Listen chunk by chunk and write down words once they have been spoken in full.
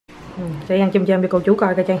Chị ăn chôm chôm cho cô chú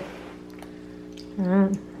coi coi Trang. Đó,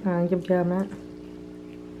 ăn chôm chôm đó.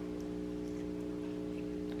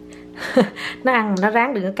 Nó ăn mà nó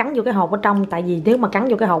ráng đừng có cắn vô cái hột ở trong, tại vì nếu mà cắn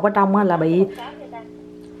vô cái hột ở trong á là bị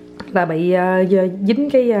dính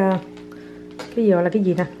cái gọi là cái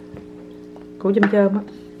gì nè của chôm chôm á.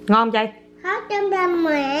 Ngon không Chay? Hết chôm chôm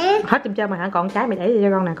mà. Hết chôm chôm mà hả? Còn trái mày để cho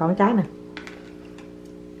con nè, còn trái nè.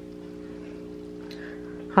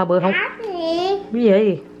 Hồi bữa không cái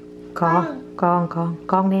gì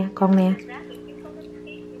con nè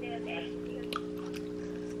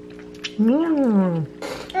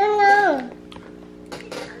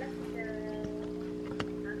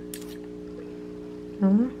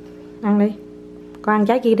ăn đi, con ăn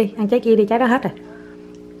trái kia đi, ăn trái kia đi, trái đó hết rồi.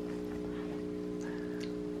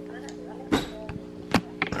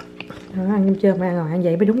 Đó, ăn chôm chôm mà ngồi ăn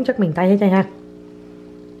vậy mới đúng chất miền Tây hết Chay ha.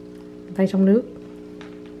 Miền Tây sông nước.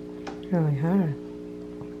 Rồi hết rồi.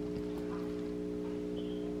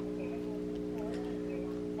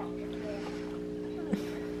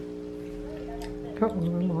 Có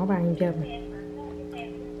mỏ ba ăn chôm này.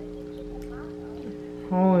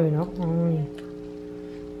 Thôi nó ơi.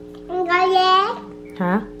 Con coi giá.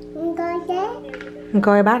 Hả? Con coi giá. Con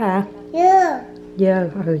coi bát à? Dơ.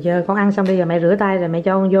 Giờ con ăn xong đi rồi mẹ rửa tay rồi mẹ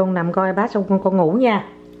cho con vô nằm coi bát xong con ngủ nha.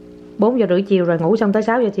 4 giờ rưỡi chiều rồi ngủ xong tới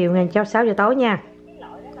 6 giờ chiều nha, cho 6 giờ tối nha.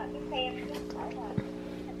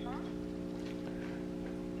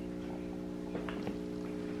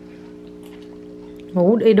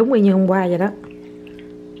 Ngủ đi đúng y như hôm qua vậy đó.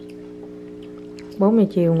 4 giờ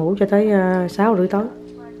chiều ngủ cho tới 6 rưỡi tối.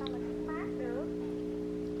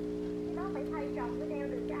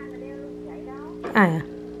 Ai à?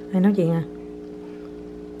 Ai nói chuyện à?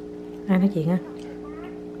 Ai nói chuyện à?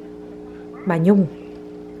 Bà Nhung.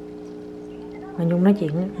 Bà Nhung nói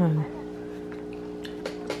chuyện á.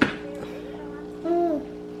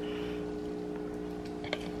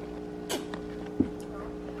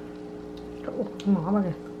 Mỏ ba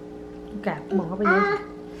kìa. Cạp mỏ ba dưới.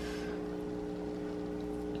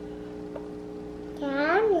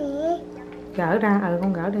 Gỡ ra,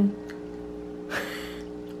 con gỡ đi.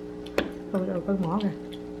 Ôi con mỏ kìa.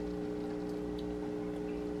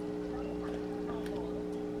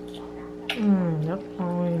 Đất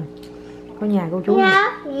ơi. Có nhà cô chú nè.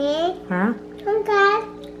 Hả? Không có.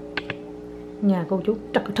 Nhà cô chú.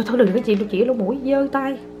 Thôi đừng cái chị chỉ lỗ mũi dơ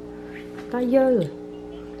tay. Tay dơ rồi.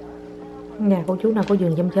 Nhà cô chú nào có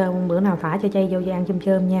vườn chôm chôm, bữa nào thả cho Chay vô ăn chôm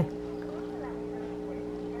chôm nha.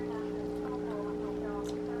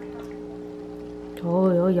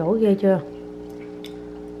 Trời ơi giỏi ghê chưa.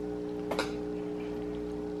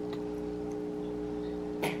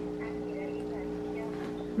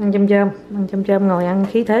 Ăn chôm chôm ngồi ăn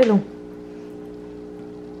khí thế luôn.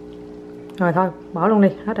 Rồi thôi bỏ luôn đi,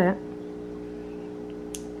 hết rồi đó.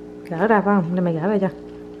 Gỡ ra phải không? Để mày gỡ ra cho.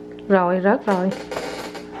 Rồi rớt rồi.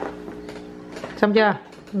 Xong chưa?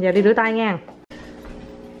 Giờ đi rửa tay nha.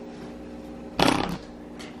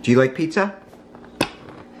 Do you like pizza?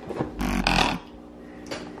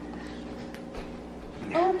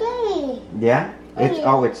 Yeah?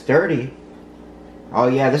 It's dirty.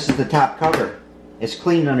 Oh yeah, this is the top cover. It's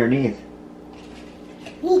clean underneath.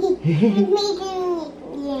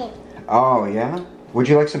 Oh yeah? Would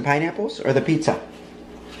you like some pineapples or the pizza?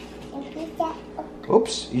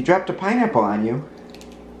 Oops, you dropped a pineapple on you.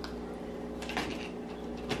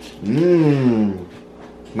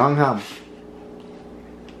 Ngon không?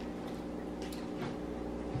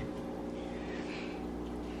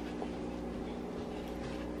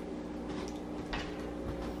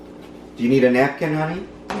 Do you need a napkin, honey?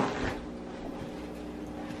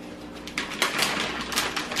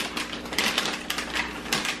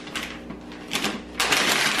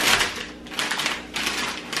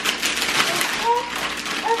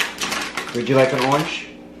 Would you like an orange?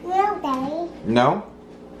 No, Daddy. No?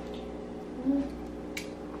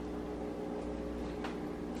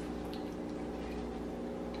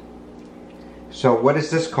 So what is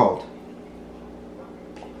this called?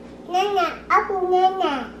 Nana, apple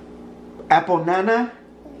nana. Apple nana?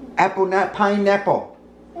 Apple not pineapple.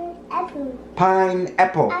 Apple.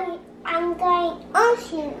 Pineapple. I'm going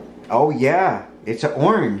ocean. Oh yeah, it's an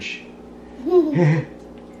orange.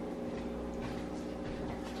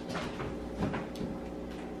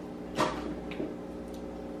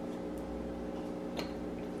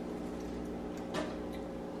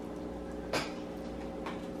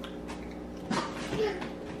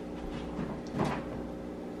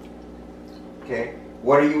 Okay,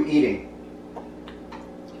 what are you eating?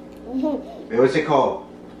 What's it called?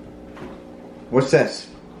 What's this?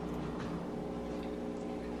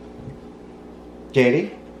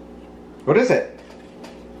 Jade? What is it?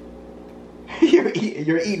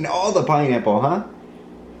 You're eating all the pineapple, huh?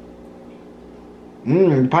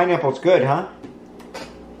 Pineapple's good, huh?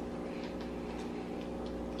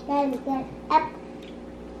 Then get up.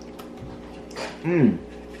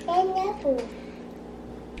 Pineapple.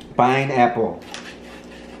 Pineapple.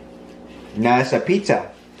 Now it's a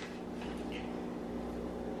pizza.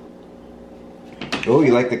 Oh,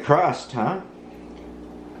 you like the crust, huh?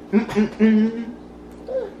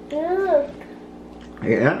 Look.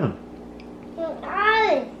 Yeah.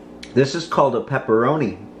 This is called a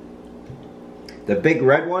pepperoni. The big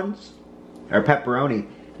red ones are pepperoni,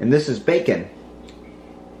 and this is bacon.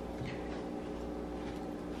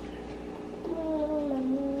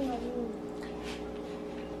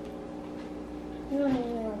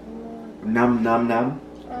 Num num num.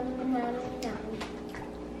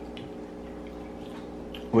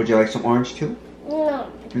 Would you like some orange too? No.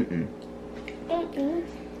 Mm-mm.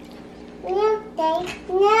 No, Dad.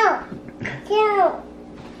 No. No.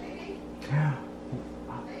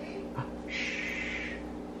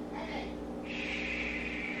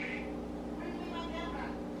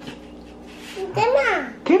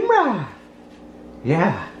 Kimra!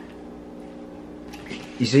 Yeah.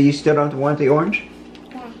 So you still don't want the orange?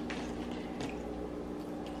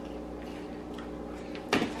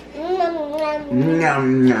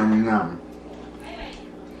 Nom nom nom.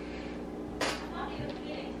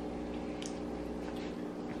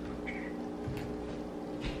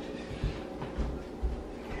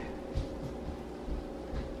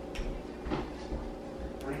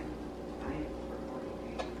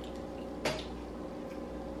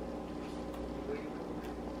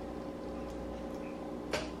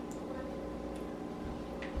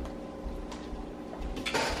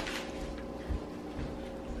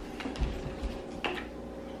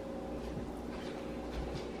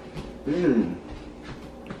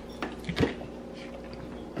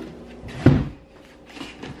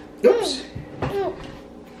 Oops.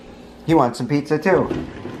 He wants some pizza too.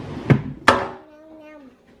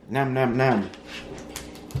 Num num num.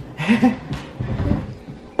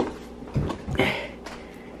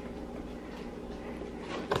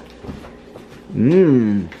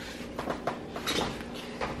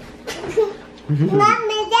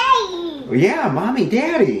 Mommy, Daddy. Yeah, mommy,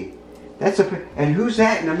 daddy. That's and who's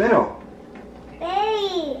that in the middle?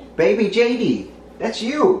 Daddy. Baby Jade. That's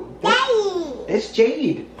you. Daddy. It's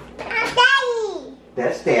Jade. Daddy.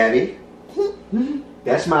 That's daddy.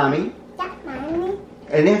 That's mommy. That's Mommy.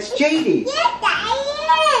 And that's Jade. Yes,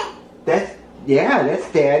 Daddy. That's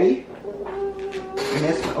daddy. And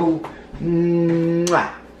that's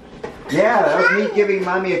mwah. Yeah, that was me giving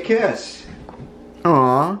mommy a kiss.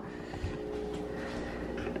 Aw.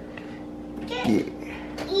 Yeah.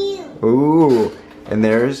 Ooh, and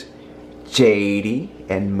there's Jade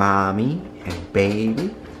and mommy and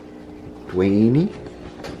baby Dwayne.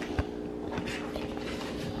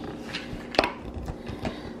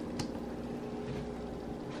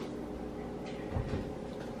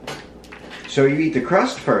 So you eat the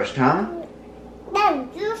crust first, huh? Then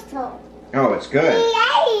juiceable. Oh, it's good.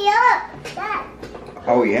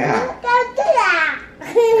 Oh yeah. Don't do that.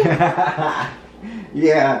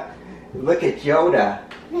 Yeah. Look at Yoda.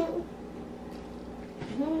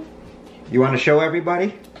 You want to show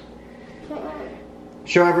everybody?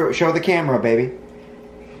 Show the camera, baby.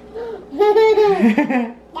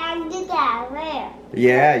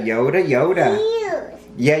 Yeah, Yoda.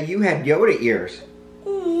 Yeah, you had Yoda ears.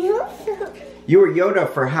 You were Yoda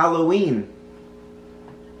for Halloween.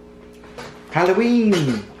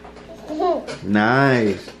 Halloween.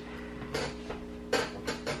 Nice.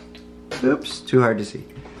 Oops, too hard to see.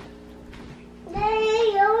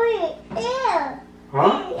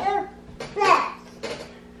 Huh?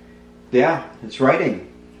 Yeah, it's writing.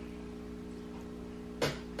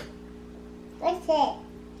 What's it?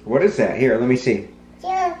 What is that? Here, let me see.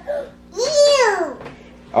 You.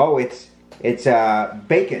 Oh, it's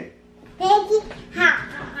bacon. Baby.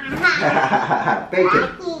 Bacon.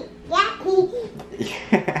 Yucky.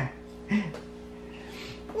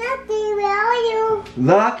 Lucky, where are you?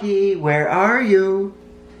 Lucky, where are you?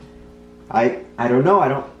 I don't know. I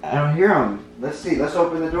don't hear him. Let's see. Let's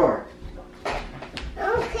open the door.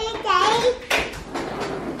 Okay, Daddy.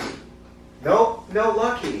 Nope, no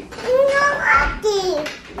Lucky. No Lucky.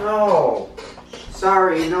 No.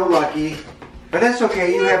 Sorry, no Lucky. But that's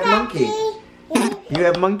okay. You have Monkey. You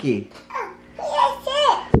have Monkey. Yes,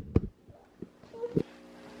 it.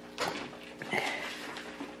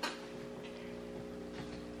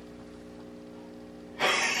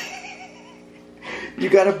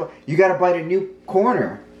 You gotta bite a new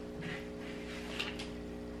corner.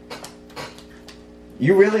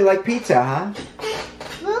 You really like pizza, huh?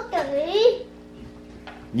 Look at me.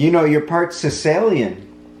 You know, you're part Sicilian.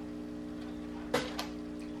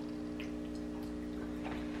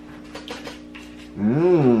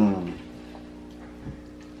 Mmm.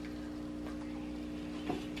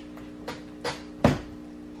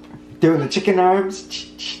 Doing the chicken arms.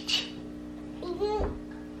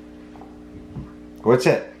 What's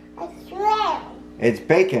it? A shrimp. It's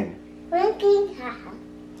bacon. Working.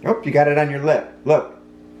 Oh, you got it on your lip. Look,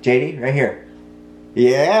 Jade, right here.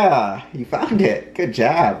 Yeah, you found it. Good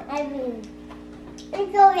job.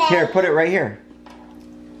 Here, put it right here.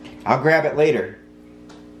 I'll grab it later.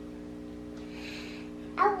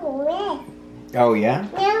 Apple. Oh, yeah?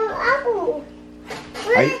 No apple.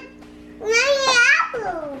 Are you,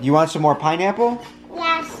 Apple. you want some more pineapple?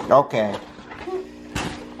 Yes. Okay.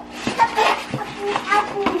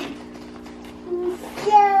 Apple.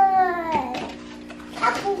 Sure.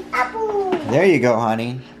 Apple. There you go,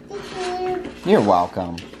 honey. Thank you. You're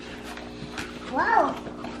welcome. Wow.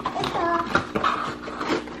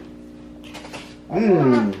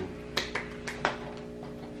 Mmm.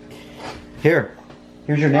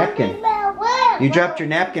 Here's your napkin. You dropped your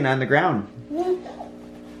napkin on the ground.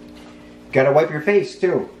 Gotta wipe your face,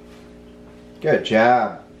 too. Good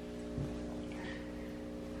job.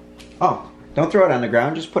 Oh, don't throw it on the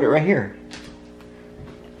ground. Just put it right here.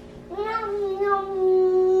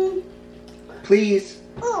 Please.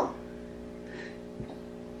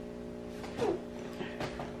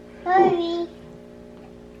 Hurry.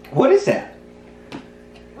 What is that?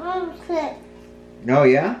 I'm sick. Oh,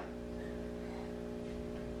 yeah?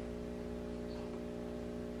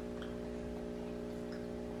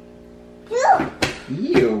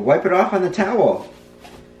 Ew, wipe it off on the towel.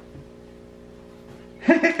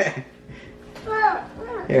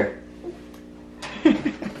 Here.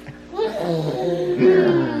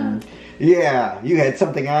 Yeah, you had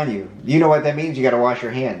something on you. You know what that means? You gotta wash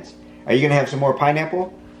your hands. Are you gonna have some more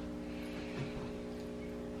pineapple?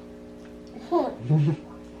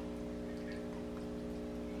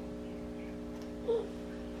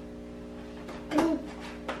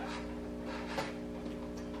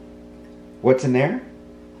 What's in there?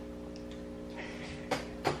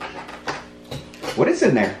 What is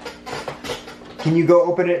in there? Can you go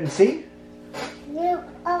open it and see?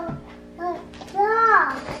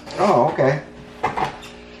 Oh, okay.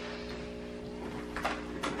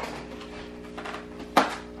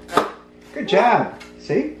 Good job.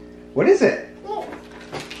 See? What is it?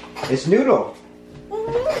 It's noodle.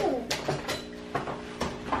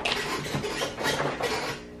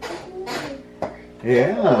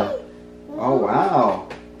 Yeah. Oh, wow.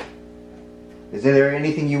 Is there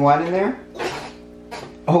anything you want in there?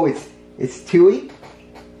 Oh, it's chewy?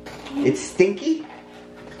 It's stinky?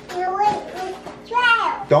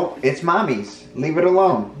 Don't, it's mommy's. Leave it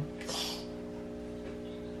alone.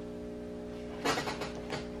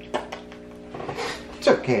 It's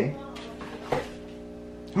okay.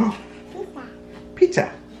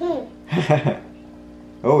 Pizza.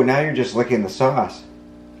 Oh, now you're just licking the sauce.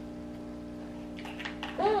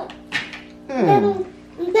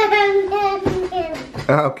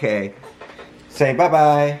 Okay. Say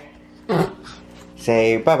bye-bye.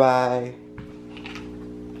 Say bye-bye.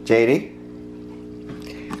 Jade?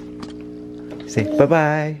 Say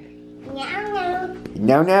bye-bye. No.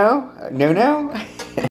 No, no? No, no?